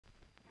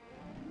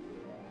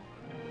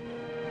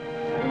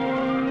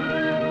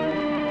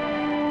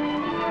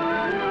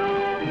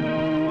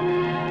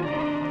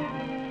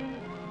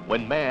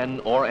When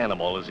man or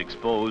animal is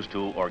exposed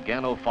to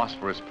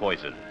organophosphorus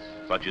poisons,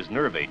 such as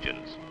nerve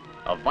agents,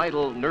 a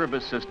vital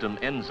nervous system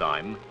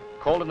enzyme,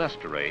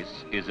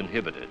 cholinesterase, is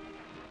inhibited.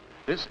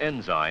 This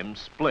enzyme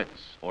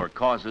splits or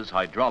causes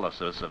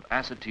hydrolysis of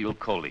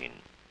acetylcholine.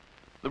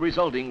 The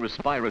resulting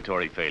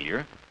respiratory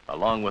failure,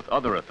 along with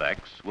other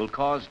effects, will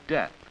cause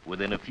death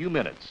within a few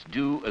minutes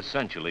due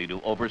essentially to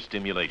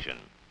overstimulation.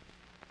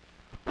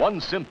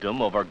 One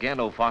symptom of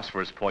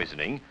organophosphorus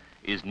poisoning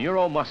is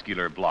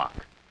neuromuscular block,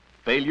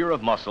 failure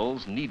of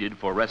muscles needed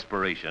for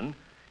respiration,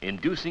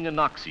 inducing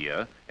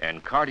anoxia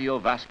and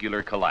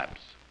cardiovascular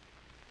collapse.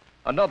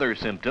 Another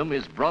symptom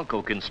is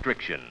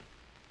bronchoconstriction,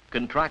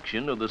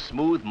 contraction of the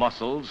smooth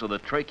muscles of the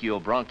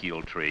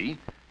tracheobronchial tree,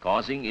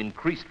 causing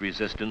increased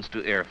resistance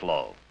to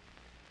airflow.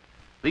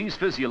 These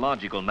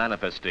physiological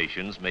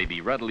manifestations may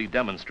be readily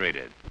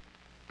demonstrated.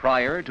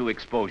 Prior to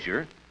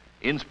exposure,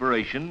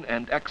 inspiration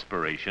and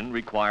expiration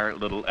require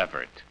little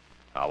effort.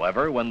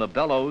 However, when the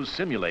bellows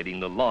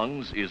simulating the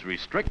lungs is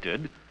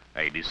restricted,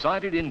 a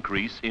decided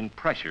increase in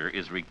pressure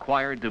is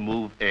required to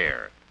move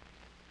air.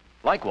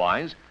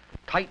 Likewise,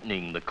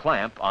 tightening the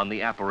clamp on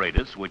the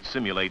apparatus which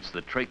simulates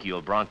the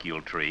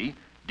tracheobronchial tree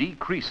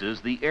decreases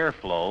the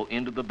airflow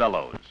into the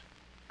bellows.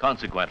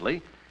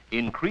 Consequently,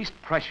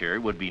 increased pressure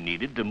would be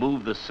needed to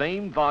move the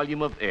same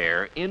volume of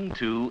air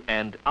into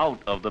and out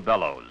of the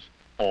bellows,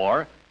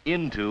 or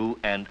into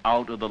and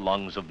out of the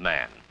lungs of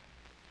man.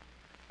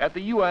 At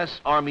the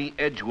U.S. Army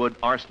Edgewood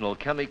Arsenal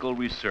Chemical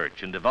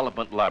Research and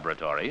Development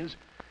Laboratories,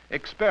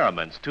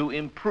 experiments to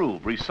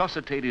improve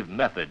resuscitative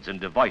methods and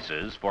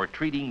devices for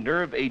treating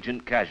nerve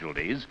agent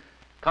casualties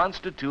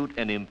constitute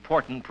an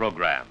important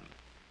program.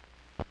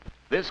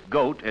 This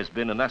goat has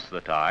been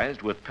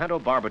anesthetized with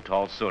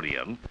pentobarbital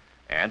sodium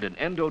and an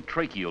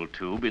endotracheal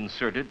tube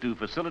inserted to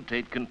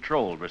facilitate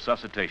controlled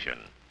resuscitation.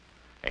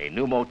 A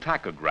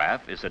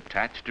pneumotachograph is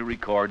attached to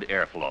record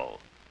airflow.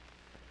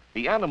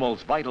 The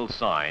animal's vital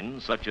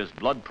signs, such as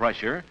blood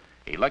pressure,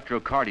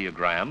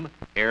 electrocardiogram,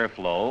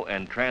 airflow,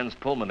 and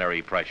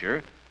transpulmonary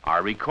pressure,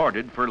 are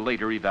recorded for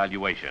later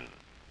evaluation.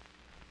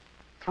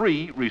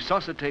 3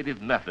 resuscitative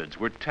methods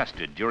were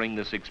tested during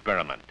this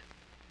experiment.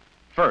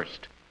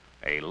 First,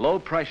 a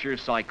low-pressure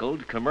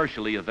cycled,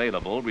 commercially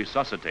available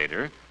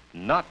resuscitator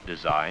not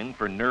designed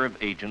for nerve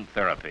agent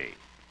therapy.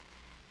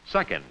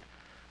 Second,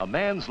 a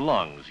man's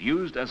lungs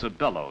used as a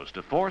bellows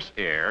to force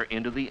air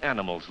into the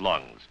animal's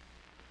lungs.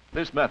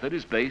 This method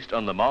is based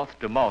on the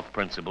mouth-to-mouth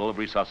principle of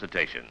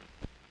resuscitation.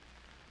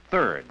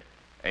 Third,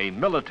 a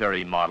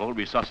military model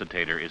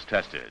resuscitator is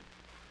tested.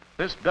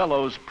 This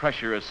bellows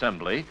pressure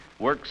assembly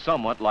works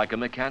somewhat like a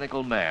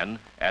mechanical man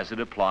as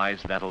it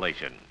applies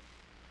ventilation.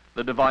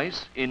 The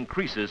device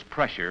increases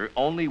pressure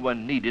only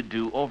when needed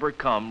to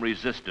overcome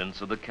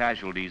resistance of the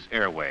casualty's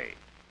airway.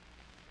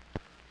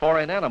 For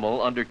an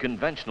animal under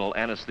conventional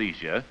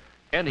anesthesia,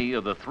 any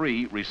of the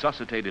 3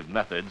 resuscitative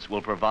methods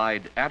will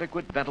provide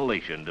adequate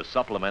ventilation to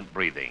supplement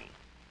breathing.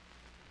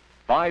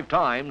 5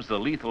 times the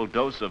lethal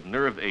dose of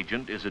nerve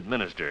agent is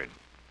administered.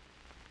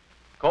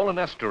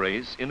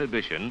 Cholinesterase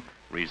inhibition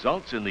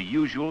results in the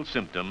usual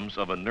symptoms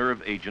of a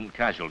nerve agent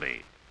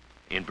casualty.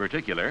 In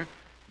particular,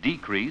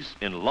 decrease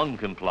in lung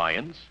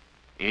compliance,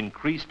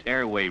 increased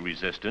airway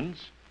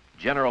resistance,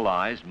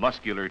 generalized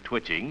muscular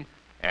twitching,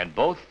 and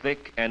both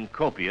thick and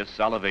copious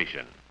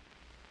salivation.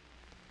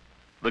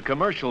 The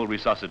commercial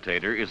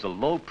resuscitator is a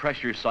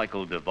low-pressure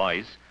cycle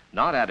device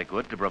not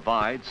adequate to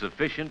provide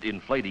sufficient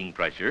inflating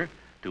pressure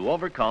to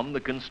overcome the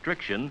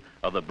constriction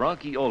of the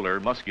bronchiolar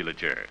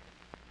musculature.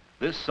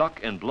 This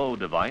suck and blow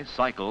device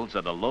cycles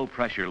at a low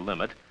pressure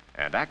limit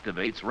and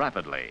activates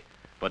rapidly,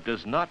 but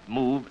does not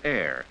move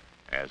air,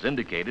 as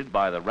indicated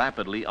by the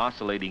rapidly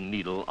oscillating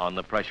needle on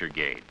the pressure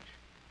gauge.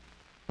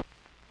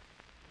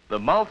 The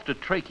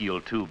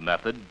mouth-to-tracheal tube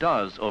method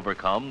does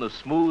overcome the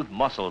smooth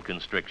muscle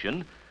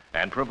constriction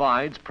and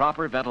provides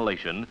proper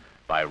ventilation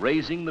by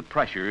raising the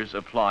pressures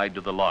applied to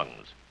the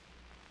lungs.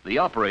 The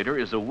operator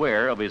is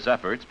aware of his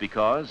efforts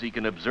because he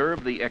can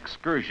observe the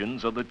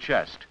excursions of the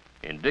chest,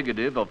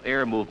 indicative of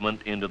air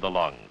movement into the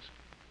lungs.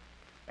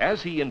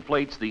 As he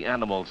inflates the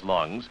animal's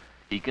lungs,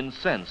 he can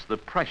sense the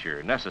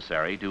pressure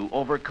necessary to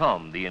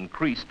overcome the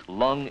increased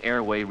lung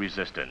airway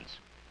resistance.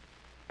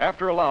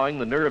 After allowing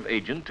the nerve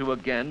agent to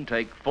again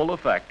take full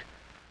effect,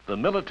 the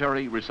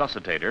military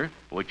resuscitator,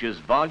 which is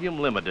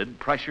volume-limited,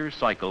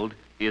 pressure-cycled,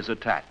 is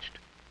attached.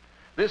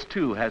 This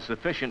too has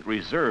sufficient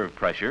reserve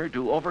pressure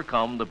to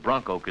overcome the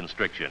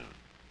bronchoconstriction.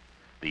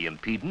 The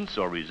impedance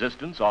or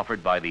resistance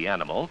offered by the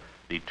animal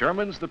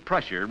determines the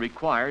pressure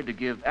required to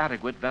give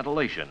adequate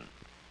ventilation.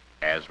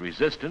 As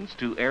resistance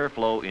to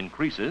airflow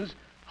increases,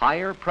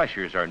 higher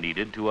pressures are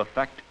needed to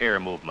affect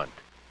air movement.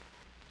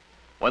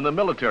 When the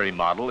military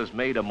model is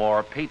made a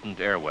more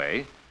patent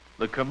airway,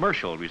 the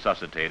commercial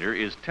resuscitator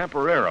is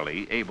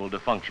temporarily able to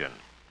function,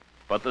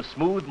 but the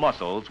smooth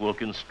muscles will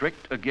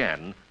constrict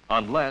again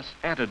unless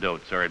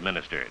antidotes are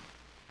administered.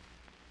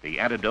 The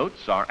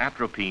antidotes are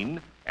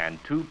atropine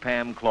and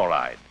 2-PAM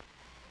chloride.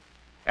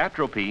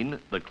 Atropine,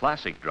 the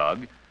classic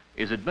drug,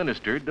 is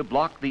administered to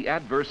block the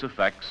adverse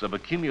effects of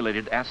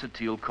accumulated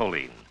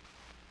acetylcholine.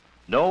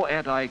 No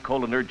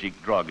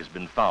anticholinergic drug has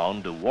been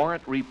found to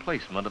warrant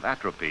replacement of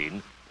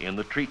atropine in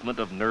the treatment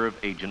of nerve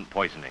agent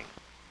poisoning.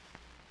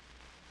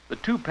 The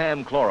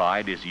 2-PAM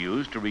chloride is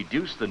used to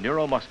reduce the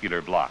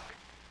neuromuscular block.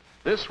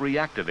 This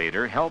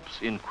reactivator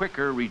helps in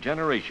quicker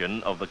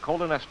regeneration of the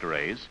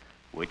cholinesterase,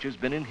 which has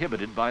been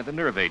inhibited by the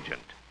nerve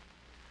agent.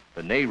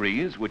 The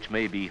nares, which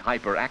may be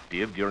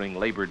hyperactive during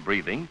labored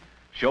breathing,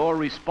 show a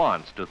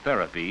response to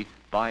therapy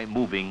by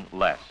moving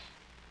less.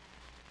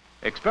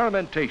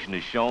 Experimentation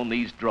has shown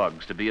these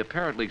drugs to be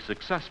apparently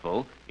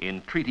successful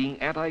in treating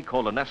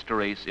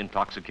anticholinesterase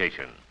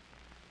intoxication.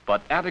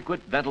 But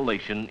adequate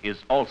ventilation is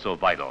also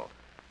vital,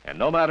 and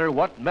no matter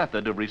what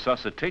method of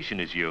resuscitation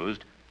is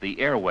used, the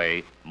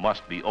airway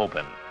must be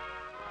open.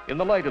 In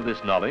the light of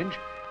this knowledge,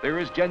 there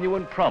is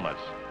genuine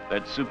promise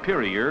that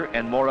superior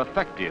and more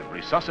effective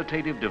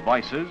resuscitative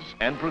devices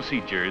and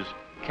procedures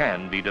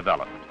can be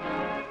developed.